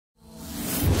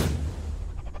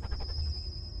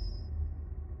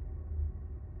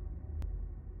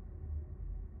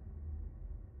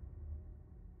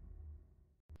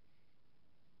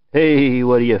Hey,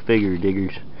 what do you figure,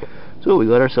 diggers? So we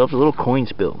got ourselves a little coin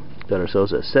spill. Got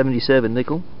ourselves a 77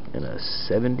 nickel and a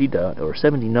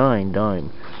 79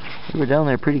 dime. We were down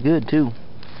there pretty good too.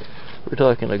 We're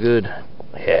talking a good,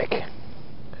 heck,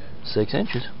 6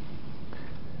 inches.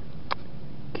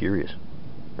 Curious.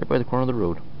 Right by the corner of the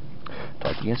road.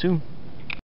 Talk to you again soon.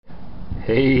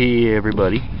 Hey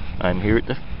everybody, I'm here at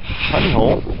the honey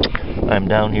hole. I'm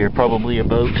down here probably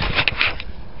about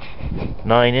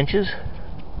 9 inches.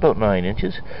 About 9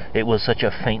 inches. It was such a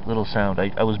faint little sound.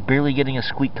 I was barely getting a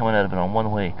squeak coming out of it on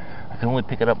one way. I could only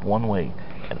pick it up one way.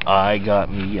 And I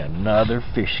got me another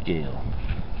fish scale.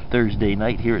 Thursday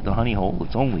night here at the honey hole.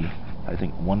 It's only, I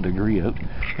think, 1 degree out.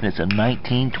 And it's a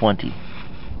 1920.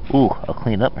 Ooh, I'll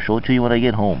clean it up and show it to you when I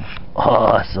get home.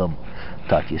 Awesome.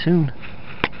 Talk to you soon.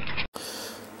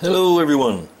 Hello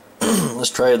everyone. Let's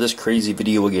try this crazy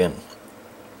video again.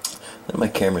 My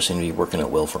camera seems to be working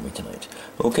out well for me tonight.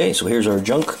 Okay, so here's our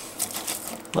junk.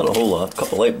 Not a whole lot. A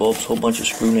couple light bulbs, a whole bunch of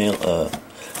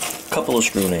couple of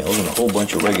screw nails, and a whole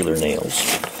bunch of regular nails.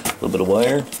 A little bit of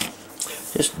wire.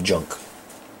 Just junk.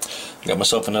 Got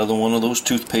myself another one of those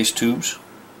toothpaste tubes.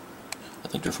 I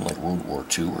think they're from like World War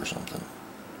II or something.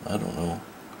 I don't know.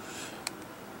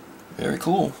 Very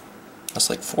cool. That's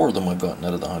like 4 of them I've gotten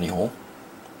out of the honey hole.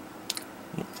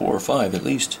 4 or 5 at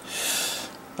least.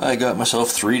 I got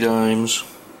myself 3 dimes.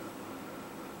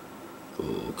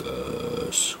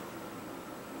 Focus.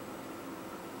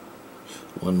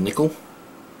 1 nickel.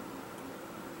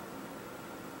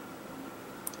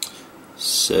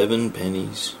 7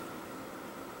 pennies.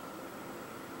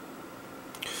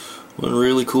 1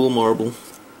 really cool marble.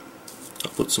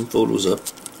 I'll put some photos up.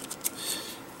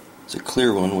 It's a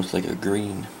clear one with like a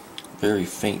green, very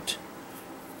faint,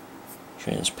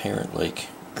 transparent like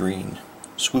green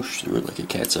swoosh through it like a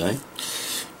cat's eye.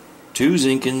 2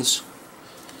 Zinkins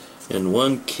and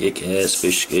 1 kick-ass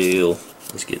fish scale.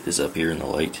 Let's get this up here in the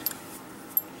light.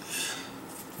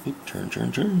 Oop,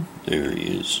 turn. There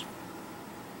he is.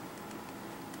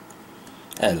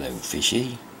 Hello,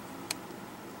 fishy.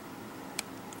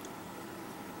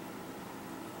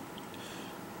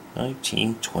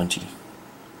 $19.20.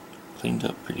 Cleaned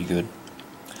up pretty good.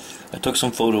 I took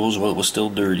some photos while it was still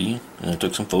dirty, and I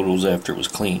took some photos after it was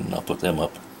clean, and I'll put them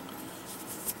up.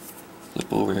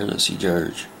 Flip over here, let's see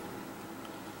George.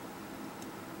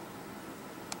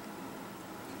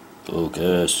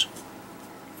 Focus.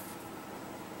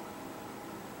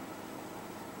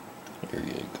 There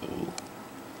you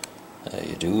go. How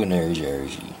you doing there,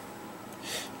 Georgie?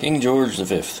 King George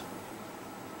V.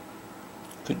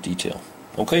 Good detail.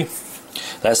 Okay,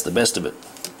 that's the best of it.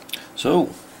 So,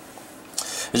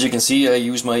 as you can see, I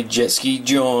use my Jet Ski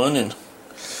John and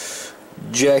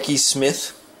Jackie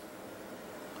Smith.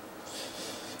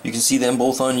 You can see them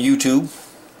both on YouTube.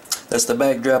 That's the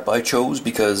backdrop I chose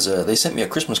because they sent me a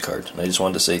Christmas card, and I just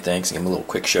wanted to say thanks and give them a little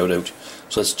quick shout out.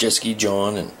 So that's Jet Ski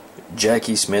John and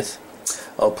Jackie Smith.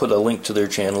 I'll put a link to their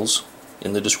channels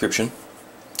in the description.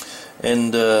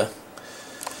 And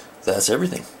that's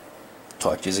everything.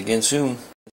 Talk to you again soon.